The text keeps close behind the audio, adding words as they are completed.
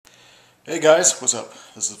Hey guys, what's up?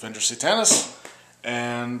 This is Venger Satanis,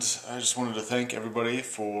 and I just wanted to thank everybody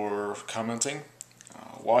for commenting,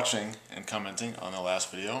 watching and commenting on the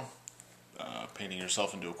last video, painting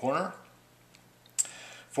yourself into a corner.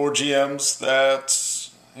 For GMs that,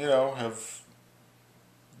 have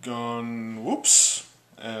gone whoops,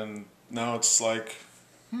 and now it's like,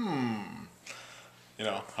 how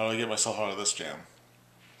do I get myself out of this jam?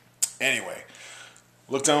 Anyway.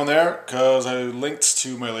 Look down there because I linked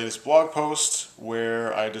to my latest blog post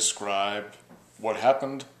where I describe what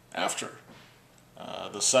happened after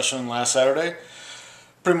the session last Saturday.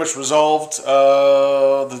 Pretty much resolved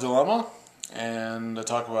the dilemma, and I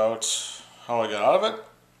talk about how I got out of it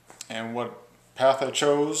and what path I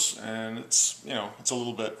chose, and it's a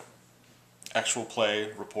little bit actual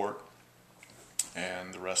play report,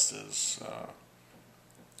 and the rest is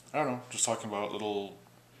I don't know, just talking about little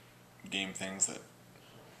game things that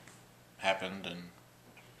happened and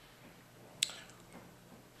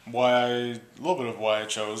a little bit of why I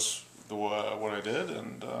chose what I did,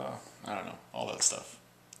 and I don't know, all that stuff.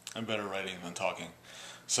 I'm better writing than talking,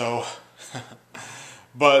 so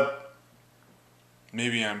but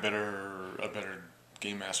maybe I'm a better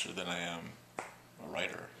game master than I am a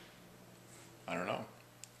writer. I don't know,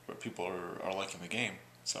 but people are liking the game,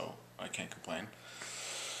 so I can't complain.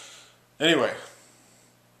 Anyway,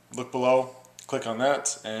 look below. Click on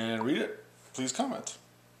that and read it. Please comment.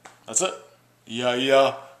 That's it. Yeah,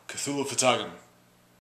 Cthulhu Fatagan.